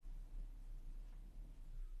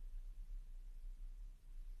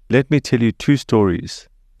let me tell you two stories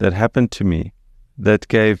that happened to me that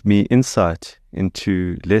gave me insight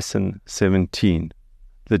into lesson 17,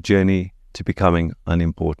 the journey to becoming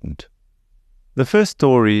unimportant. The first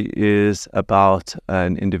story is about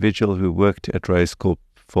an individual who worked at Race Corp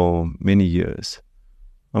for many years.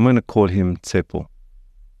 I'm going to call him Tsepo.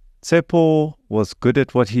 Tsepo was good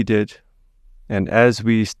at what he did, and as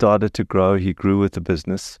we started to grow, he grew with the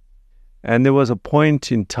business. And there was a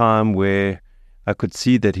point in time where I could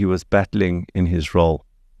see that he was battling in his role.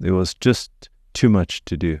 There was just too much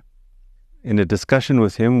to do. In a discussion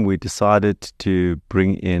with him, we decided to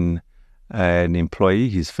bring in an employee,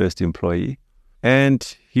 his first employee,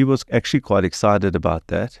 and he was actually quite excited about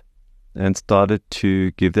that and started to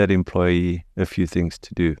give that employee a few things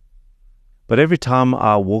to do. But every time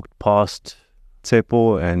I walked past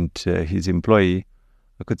Tsepo and his employee,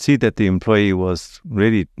 I could see that the employee was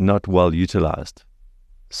really not well utilized.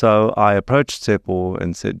 So I approached Tsepo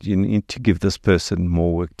and said, you need to give this person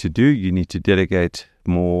more work to do. You need to delegate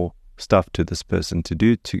more stuff to this person to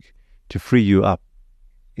do to free you up.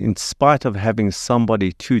 In spite of having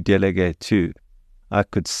somebody to delegate to, I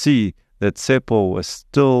could see that Tsepo was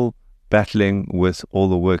still battling with all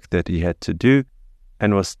the work that he had to do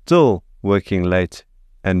and was still working late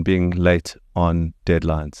and being late on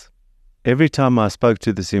deadlines. Every time I spoke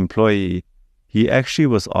to this employee, he actually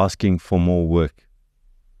was asking for more work.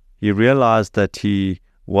 He realized that he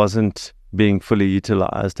wasn't being fully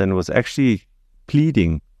utilized and was actually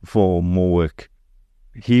pleading for more work.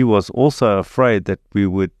 He was also afraid that we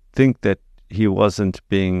would think that he wasn't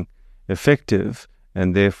being effective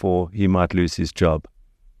and therefore he might lose his job.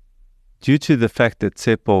 Due to the fact that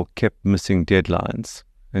Tsepo kept missing deadlines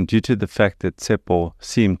and due to the fact that Tsepo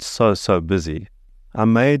seemed so busy, I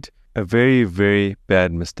made a very, very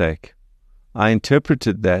bad mistake. I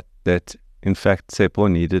interpreted that in fact Tsepo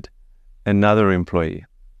needed another employee.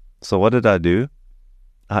 So what did I do?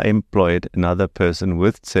 I employed another person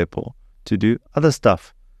with Tsepo to do other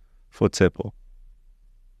stuff for Tsepo.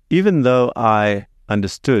 Even though I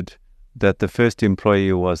understood that the first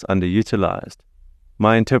employee was underutilized,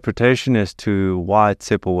 my interpretation as to why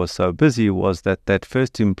Tsepo was so busy was that that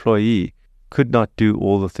first employee could not do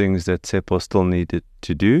all the things that Tsepo still needed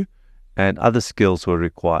to do, and other skills were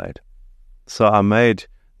required. So I made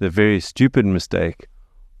the very stupid mistake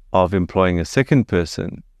of employing a second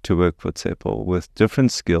person to work for Tsepo with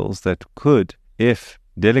different skills that could, if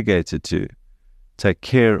delegated to, take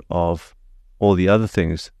care of all the other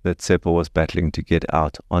things that Tsepo was battling to get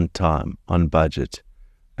out on time, on budget,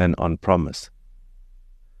 and on promise.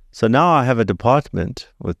 So now I have a department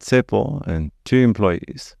with Tsepo and 2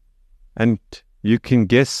 employees, and you can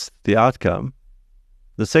guess the outcome.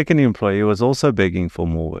 The second employee was also begging for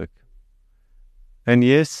more work. And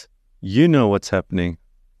yes, you know what's happening.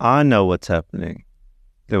 I know what's happening.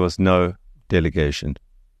 There was no delegation.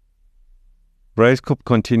 Race Corp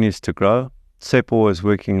continues to grow. Tsepo is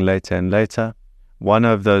working later and later. One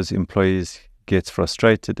of those employees gets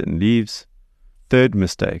frustrated and leaves. Third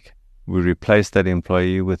mistake, we replace that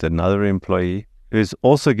employee with another employee who is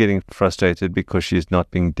also getting frustrated because she's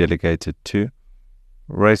not being delegated to.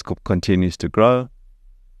 Race Corp continues to grow.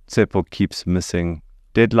 Tsepo keeps missing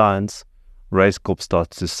deadlines. Race Corp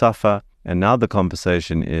starts to suffer. And now the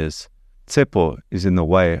conversation is, Tsepo is in the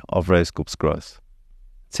way of Race Corp's growth.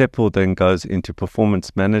 Tsepo then goes into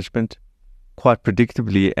performance management. Quite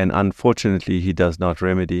predictably and unfortunately, he does not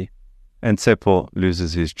remedy, and Tsepo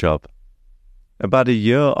loses his job. About a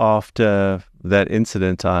year after that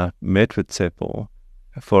incident, I met with Tsepo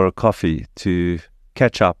for a coffee to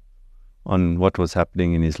catch up on what was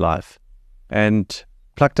happening in his life and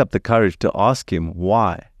plucked up the courage to ask him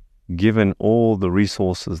why, given all the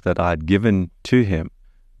resources that I had given to him,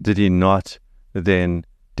 did he not then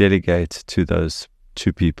delegate to those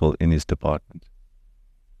 2 people in his department.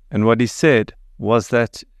 And what he said was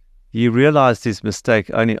that he realized his mistake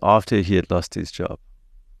only after he had lost his job.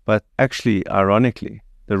 But actually, ironically,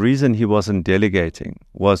 the reason he wasn't delegating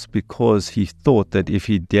was because he thought that if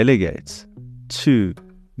he delegates to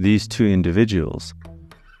these 2 individuals,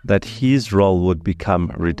 that his role would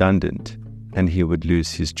become redundant and he would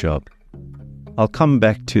lose his job. I'll come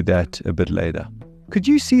back to that a bit later. Could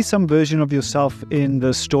you see some version of yourself in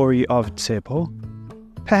the story of Tsepo?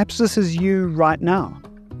 Perhaps this is you right now.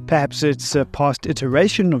 Perhaps it's a past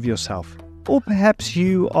iteration of yourself. Or perhaps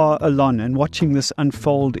you are Alon and watching this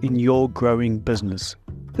unfold in your growing business.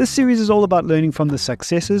 This series is all about learning from the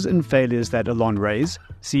successes and failures that Alon Reyes,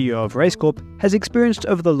 CEO of Race Corp, has experienced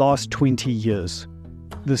over the last 20 years.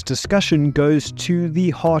 This discussion goes to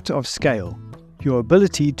the heart of scale, your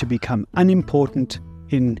ability to become unimportant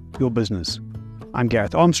in your business. I'm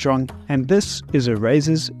Gareth Armstrong, and this is a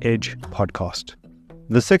Razor's Edge podcast.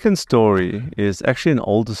 The second story is actually an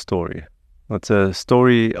older story. It's a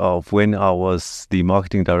story of when I was the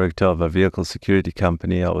marketing director of a vehicle security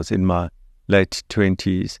company. I was in my late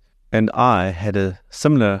 20s, and I had a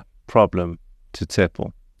similar problem to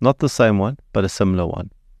Tsepo. Not the same one, but a similar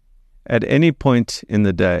one. At any point in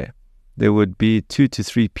the day, there would be 2 to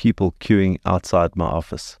 3 people queuing outside my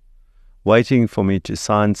office, waiting for me to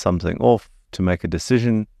sign something off, to make a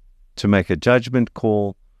decision, to make a judgment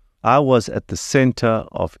call. I was at the center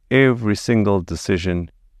of every single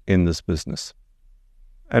decision in this business.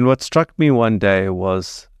 And what struck me one day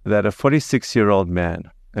was that a 46-year-old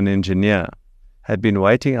man, an engineer, had been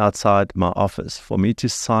waiting outside my office for me to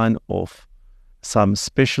sign off some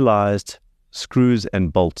specialized screws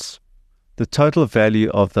and bolts. The total value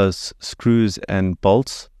of those screws and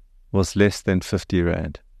bolts was less than 50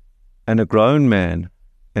 Rand. And a grown man,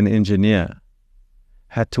 an engineer,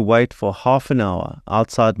 had to wait for half an hour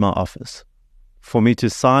outside my office for me to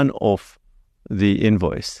sign off the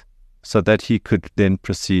invoice so that he could then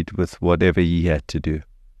proceed with whatever he had to do.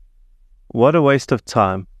 What a waste of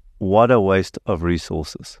time. What a waste of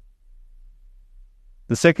resources.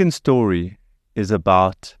 The second story is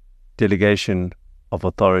about delegation of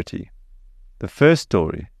authority. The first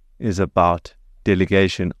story is about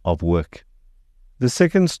delegation of work. The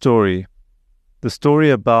second story, the story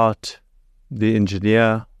about the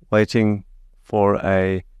engineer waiting for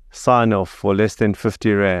a sign-off for less than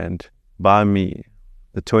 50 Rand by me,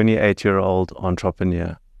 the 28-year-old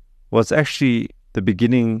entrepreneur, was actually the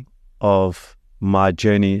beginning of my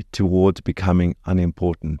journey towards becoming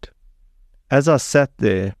unimportant. As I sat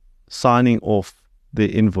there signing off the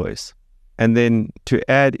invoice, and then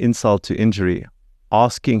to add insult to injury,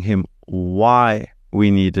 asking him why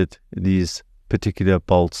we needed these particular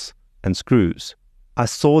bolts and screws, I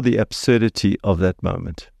saw the absurdity of that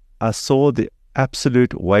moment. I saw the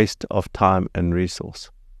absolute waste of time and resource.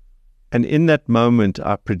 And in that moment,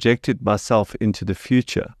 I projected myself into the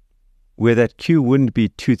future, where that queue wouldn't be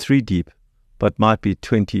 2-3 deep, but might be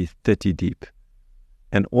 20-30 deep.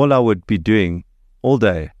 And all I would be doing all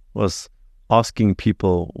day was asking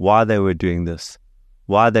people why they were doing this,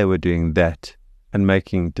 why they were doing that, and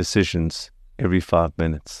making decisions every 5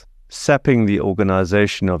 minutes, sapping the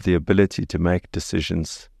organization of the ability to make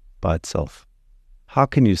decisions by itself. How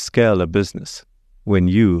can you scale a business when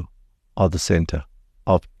you are the center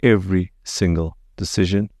of every single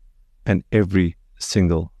decision and every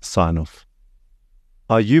single sign-off?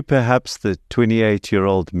 Are you perhaps the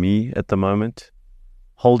 28-year-old me at the moment,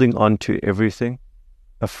 holding on to everything,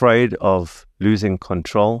 afraid of losing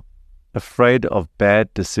control, afraid of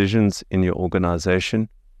bad decisions in your organization?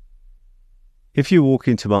 If you walk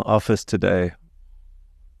into my office today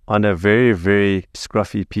on a very, very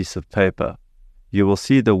scruffy piece of paper, you will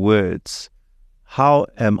see the words, "How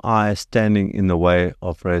am I standing in the way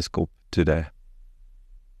of RaceCorp today?"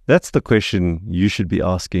 That's the question you should be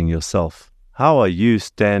asking yourself. How are you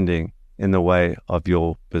standing in the way of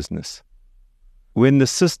your business? When the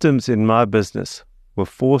systems in my business were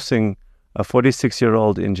forcing a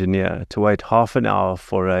 46-year-old engineer to wait half an hour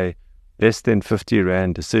for a less than 50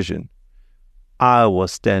 Rand decision, I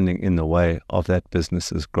was standing in the way of that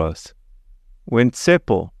business's growth. When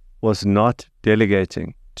Tsepo was not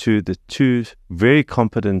delegating to the 2 very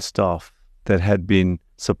competent staff that had been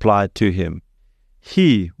supplied to him,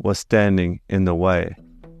 he was standing in the way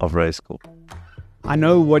of RaceCorp. I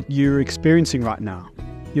know what you're experiencing right now.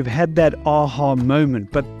 You've had that aha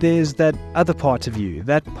moment, but there's that other part of you,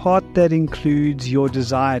 that part that includes your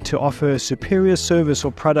desire to offer a superior service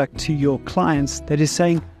or product to your clients that is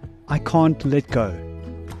saying, I can't let go.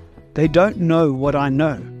 They don't know what I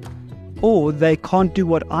know, or they can't do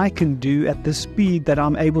what I can do at the speed that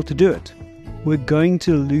I'm able to do it. We're going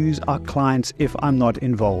to lose our clients if I'm not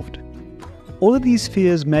involved. All of these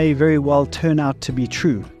fears may very well turn out to be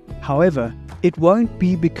true. However, it won't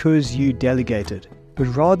be because you delegated,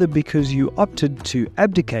 but rather because you opted to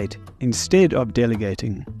abdicate instead of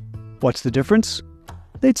delegating. What's the difference?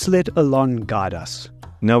 Let's let Alon guide us.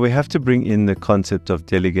 Now we have to bring in the concept of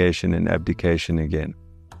delegation and abdication again.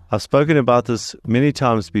 I've spoken about this many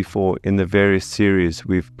times before in the various series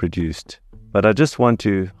we've produced, but I just want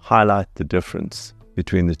to highlight the difference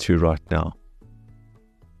between the two right now.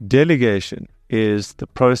 Delegation is the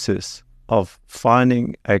process of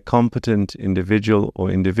finding a competent individual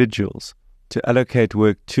or individuals to allocate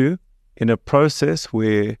work to in a process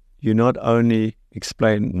where you not only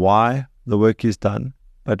explain why the work is done,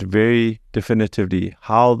 but very definitively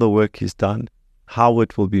how the work is done, how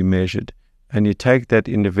it will be measured. And you take that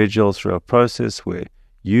individual through a process where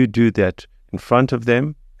you do that in front of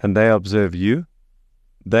them and they observe you,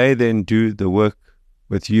 They then do the work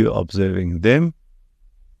with you observing them.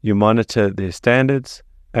 You monitor their standards,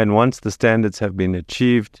 and once the standards have been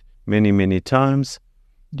achieved many, many times,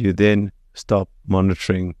 you then stop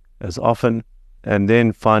monitoring as often and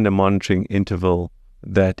then find a monitoring interval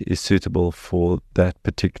that is suitable for that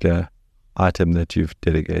particular item that you've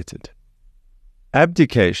delegated.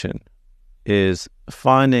 Abdication is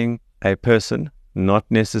finding a person, not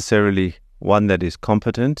necessarily one that is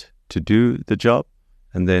competent to do the job,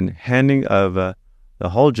 and then handing over the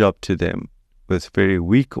whole job to them with very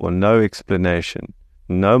weak or no explanation,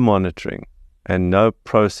 no monitoring, and no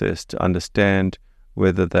process to understand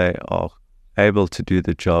whether they are able to do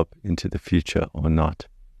the job into the future or not.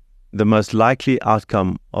 The most likely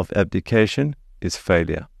outcome of abdication is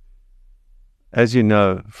failure. As you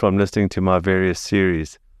know from listening to my various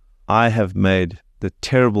series, I have made the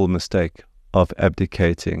terrible mistake of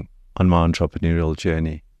abdicating on my entrepreneurial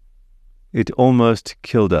journey. It almost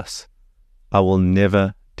killed us. I will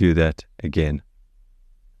never do that again.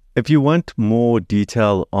 If you want more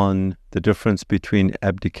detail on the difference between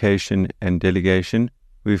abdication and delegation,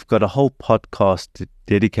 we've got a whole podcast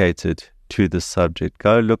dedicated to this subject.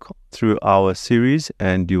 Go look through our series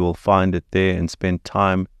and you will find it there and spend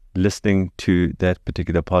time listening to that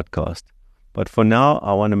particular podcast. But for now,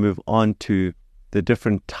 I want to move on to the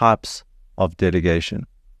different types of delegation.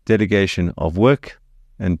 Delegation of work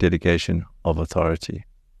and delegation of authority.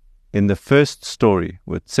 In the first story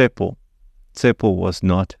with Tsepo was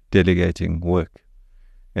not delegating work.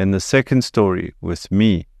 In the second story with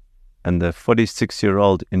me and the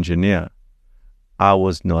 46-year-old engineer, I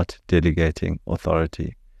was not delegating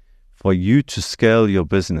authority. For you to scale your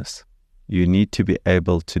business, you need to be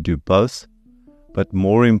able to do both, but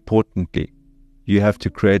more importantly, you have to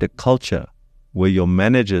create a culture where your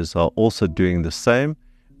managers are also doing the same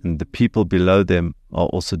and the people below them are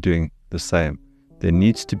also doing the same. There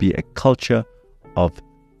needs to be a culture of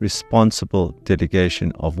responsible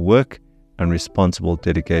delegation of work and responsible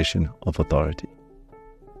delegation of authority.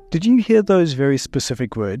 Did you hear those very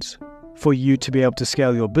specific words? For you to be able to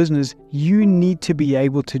scale your business, you need to be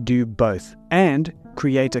able to do both and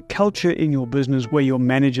create a culture in your business where your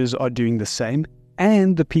managers are doing the same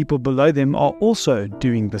and the people below them are also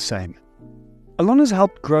doing the same. Alon has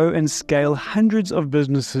helped grow and scale hundreds of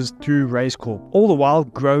businesses through Raise Corp, all the while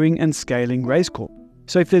growing and scaling Raise Corp.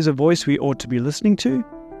 So if there's a voice we ought to be listening to,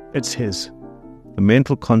 it's his. The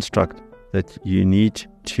mental construct that you need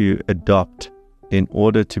to adopt in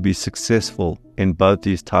order to be successful in both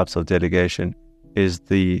these types of delegation is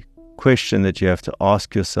the question that you have to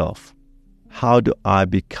ask yourself: how do I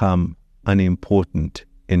become unimportant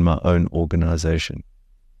in my own organization?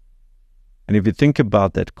 And if you think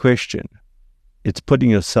about that question, it's putting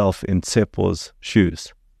yourself in Tsepo's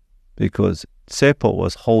shoes, because Tsepo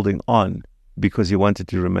was holding on because he wanted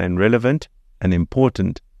to remain relevant and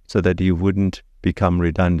important so that he wouldn't become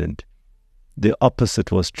redundant. The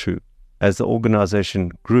opposite was true. As the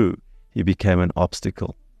organization grew, he became an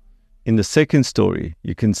obstacle. In the second story,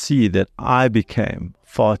 you can see that I became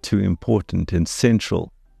far too important and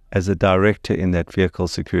central as a director in that vehicle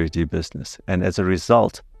security business. And as a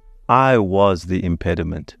result, I was the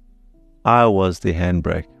impediment. I was the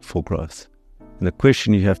handbrake for growth. And the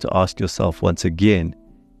question you have to ask yourself once again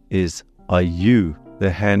is, are you the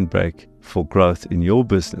handbrake for growth in your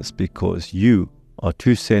business because you are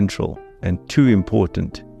too central and too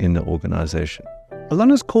important in the organization?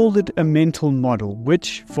 Alon has called it a mental model,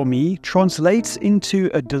 which, for me, translates into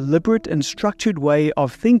a deliberate and structured way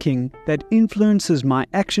of thinking that influences my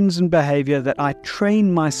actions and behavior that I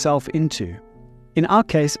train myself into. In our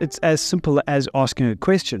case, it's as simple as asking a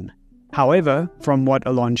question. However, from what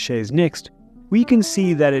Alon shares next, we can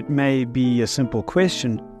see that it may be a simple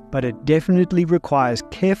question, but it definitely requires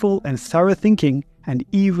careful and thorough thinking and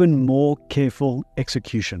even more careful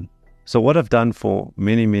execution. So what I've done for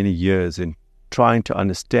many, many years in trying to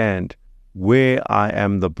understand where I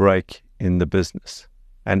am the brake in the business,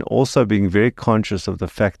 and also being very conscious of the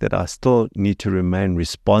fact that I still need to remain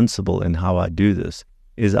responsible in how I do this,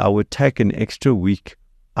 is I would take an extra week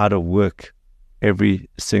out of work every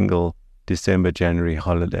single December, January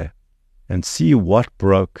holiday and see what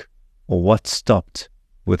broke or what stopped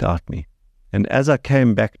without me. And as I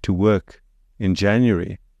came back to work in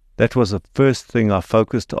January, that was the first thing I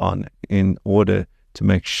focused on in order to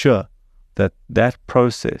make sure that that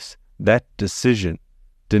process, that decision,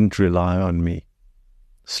 didn't rely on me.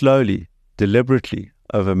 Slowly, deliberately,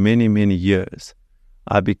 over many, many years,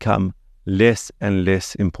 I become less and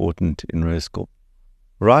less important in Raise Corp.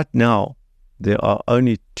 Right now, there are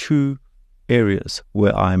only two areas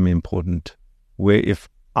where I'm important, where if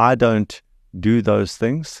I don't do those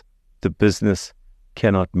things, the business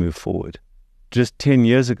cannot move forward. Just 10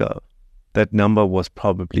 years ago, that number was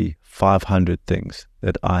probably 500 things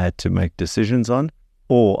that I had to make decisions on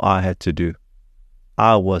or I had to do.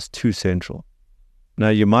 I was too central. Now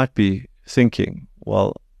you might be thinking,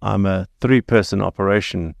 well, I'm a 3-person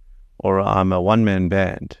operation or I'm a one-man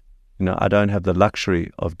band. I don't have the luxury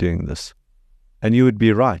of doing this. And you would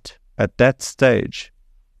be right. At that stage,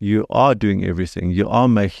 you are doing everything. You are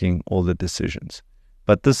making all the decisions.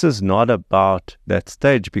 But this is not about that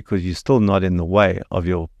stage because you're still not in the way of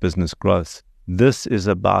your business growth. This is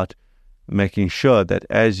about making sure that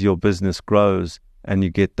as your business grows and you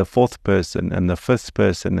get the 4th person and the 5th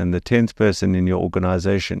person and the 10th person in your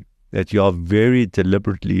organization, that you are very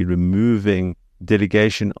deliberately removing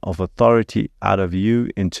delegation of authority out of you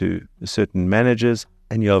into certain managers,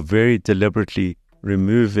 and you are very deliberately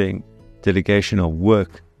removing delegation of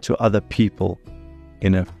work to other people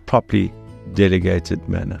in a properly delegated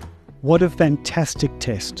manner. What a fantastic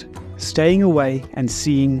test. Staying away and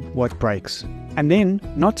seeing what breaks. And then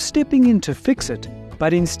not stepping in to fix it,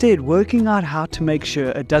 but instead working out how to make sure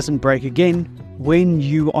it doesn't break again when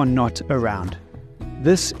you are not around.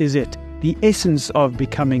 This is it, the essence of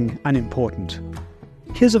becoming unimportant.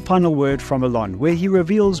 Here's a final word from Alon, where he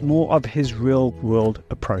reveals more of his real-world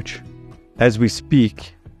approach. As we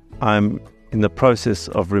speak, I'm in the process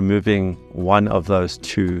of removing one of those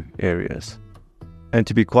 2 areas. And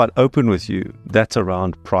to be quite open with you, that's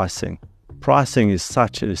around pricing. Pricing is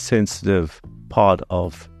such a sensitive part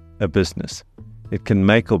of a business. It can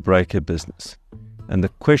make or break a business. And the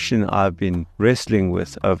question I've been wrestling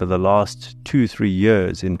with over the last 2-3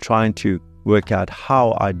 years in trying to work out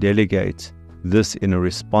how I delegate this in a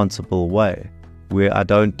responsible way, where I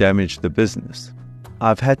don't damage the business.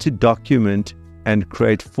 I've had to document and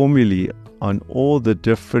create formulae on all the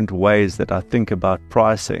different ways that I think about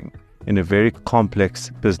pricing in a very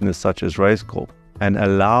complex business such as Race Corp, and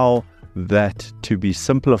allow that to be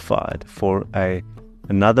simplified for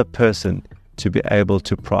another person to be able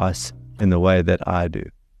to price in the way that I do.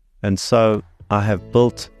 And so I have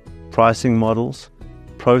built pricing models,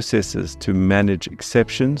 processes to manage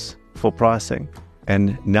exceptions for pricing.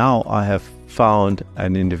 And now I have found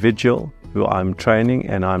an individual who I'm training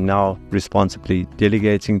and I'm now responsibly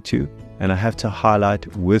delegating to. And I have to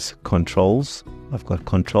highlight with controls. I've got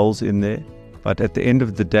controls in there. But at the end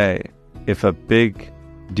of the day, if a big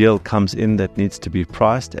deal comes in that needs to be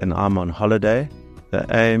priced and I'm on holiday, the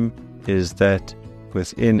aim is that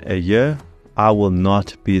within a year, I will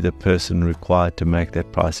not be the person required to make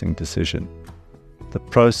that pricing decision. The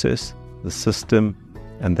process, the system,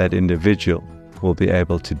 and that individual will be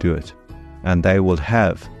able to do it. And they will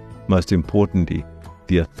have, most importantly,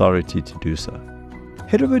 the authority to do so.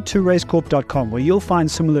 Head over to racecorp.com where you'll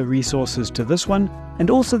find similar resources to this one and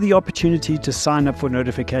also the opportunity to sign up for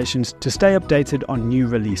notifications to stay updated on new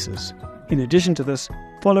releases. In addition to this,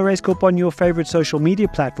 follow Race Corp on your favorite social media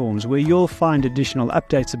platforms where you'll find additional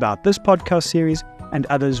updates about this podcast series and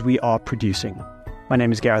others we are producing. My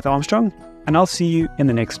name is Gareth Armstrong, and I'll see you in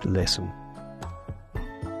the next lesson.